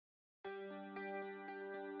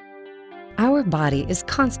Our body is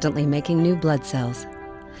constantly making new blood cells.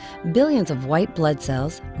 Billions of white blood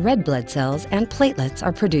cells, red blood cells, and platelets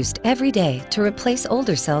are produced every day to replace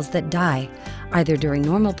older cells that die, either during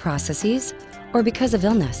normal processes or because of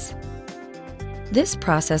illness. This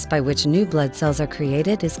process by which new blood cells are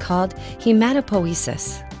created is called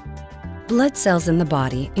hematopoiesis. Blood cells in the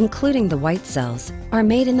body, including the white cells, are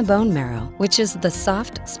made in the bone marrow, which is the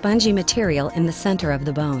soft, spongy material in the center of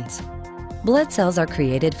the bones. Blood cells are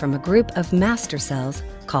created from a group of master cells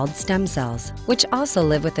called stem cells, which also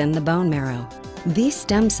live within the bone marrow. These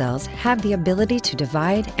stem cells have the ability to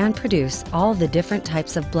divide and produce all the different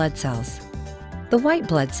types of blood cells. The white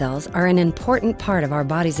blood cells are an important part of our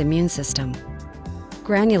body's immune system.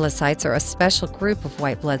 Granulocytes are a special group of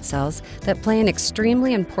white blood cells that play an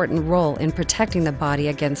extremely important role in protecting the body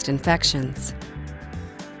against infections.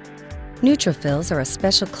 Neutrophils are a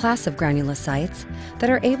special class of granulocytes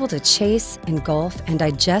that are able to chase, engulf, and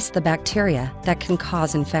digest the bacteria that can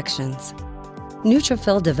cause infections.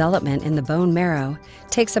 Neutrophil development in the bone marrow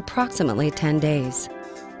takes approximately 10 days.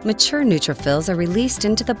 Mature neutrophils are released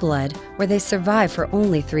into the blood where they survive for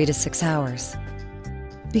only 3 to 6 hours.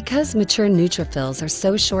 Because mature neutrophils are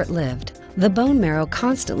so short-lived, the bone marrow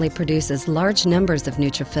constantly produces large numbers of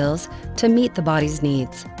neutrophils to meet the body's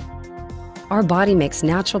needs. Our body makes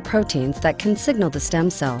natural proteins that can signal the stem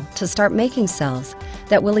cell to start making cells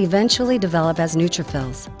that will eventually develop as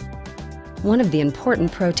neutrophils. One of the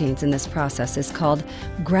important proteins in this process is called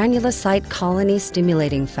granulocyte colony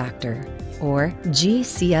stimulating factor, or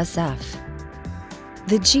GCSF.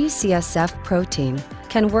 The GCSF protein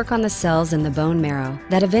can work on the cells in the bone marrow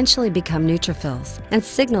that eventually become neutrophils and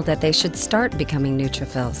signal that they should start becoming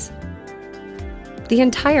neutrophils. The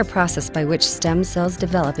entire process by which stem cells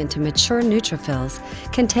develop into mature neutrophils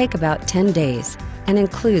can take about 10 days and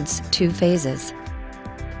includes 2 phases.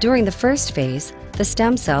 During the first phase, the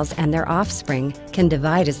stem cells and their offspring can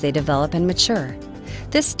divide as they develop and mature.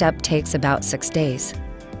 This step takes about 6 days.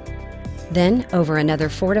 Then, over another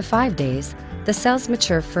 4 to 5 days, the cells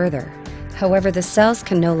mature further. However, the cells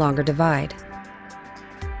can no longer divide.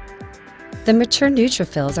 The mature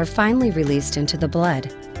neutrophils are finally released into the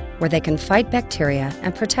blood, where they can fight bacteria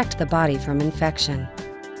and protect the body from infection.